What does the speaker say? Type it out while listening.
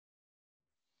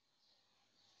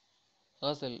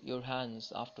Ghazal, your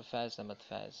hands after Faiz Ahmad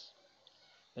Faiz.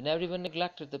 When everyone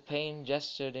neglected the pain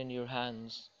gestured in your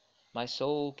hands, my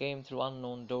soul came through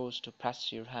unknown doors to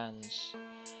press your hands.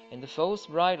 In the forced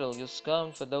bridal, you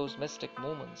squirmed for those mystic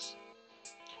moments,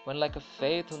 when like a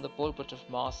faith on the pulpit of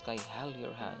mosque I held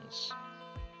your hands.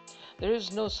 There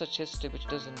is no such history which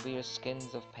doesn't wear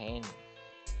skins of pain.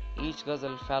 Each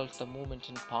ghazal felt the movement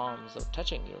in palms or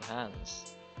touching your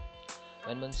hands.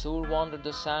 When Mansoor wandered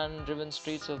the sand-driven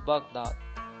streets of Baghdad,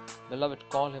 beloved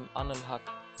call him Anil Haq,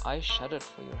 I shuddered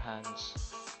for your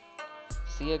hands.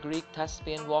 See a Greek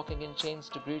thespian walking in chains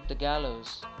to greet the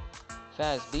gallows.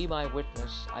 Faz, be my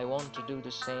witness, I want to do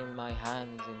the same, my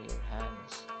hands in your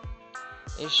hands.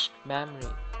 Ishq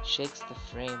memory shakes the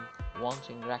frame,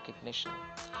 wanting recognition.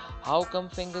 How come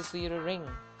fingers wear a ring,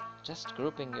 just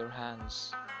gripping your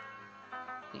hands?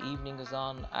 The evening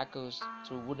azan echoes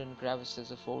through wooden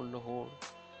crevices of old Lahore.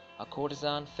 A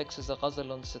courtesan fixes a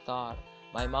ghazal on sitar.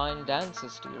 My mind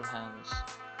dances to your hands.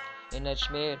 In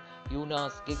Ajmer,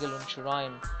 Yunas giggle on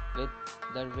shrine with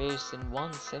the race in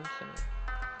one symphony.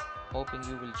 Hoping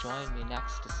you will join me in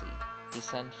ecstasy, he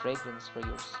sent fragrance for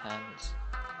your hands.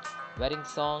 Wedding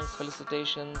songs,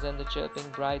 felicitations, and the chirping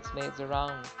bridesmaids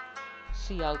around.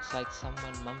 See outside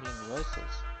someone mumbling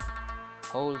verses.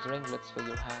 Hold ringlets for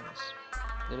your hands.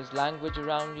 There is language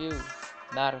around you,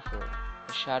 metaphor,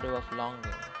 the shadow of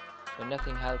longing. When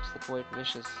nothing helps, the poet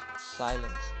wishes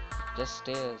silence, just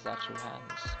stares at your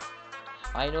hands.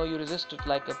 I know you resisted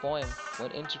like a poem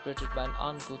when interpreted by an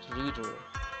uncouth reader,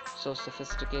 so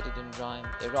sophisticated in rhyme,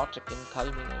 erotic in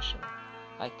culmination.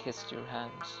 I kissed your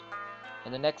hands.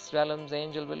 In the next realms,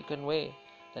 angel will convey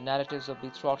the narratives of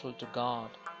betrothal to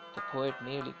God. The poet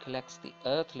merely collects the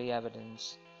earthly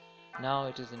evidence. Now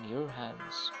it is in your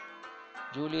hands.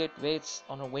 Juliet waits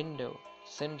on a window.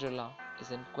 Cinderella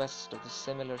is in quest of the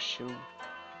similar shoe.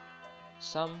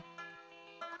 Some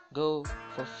go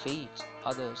for feet,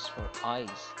 others for eyes.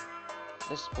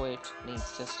 This poet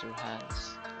needs just your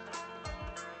hands.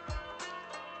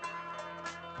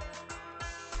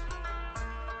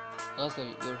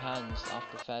 Ghazal, your hands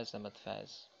after Faiz Ahmad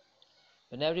Faiz.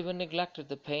 When everyone neglected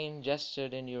the pain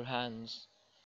gestured in your hands,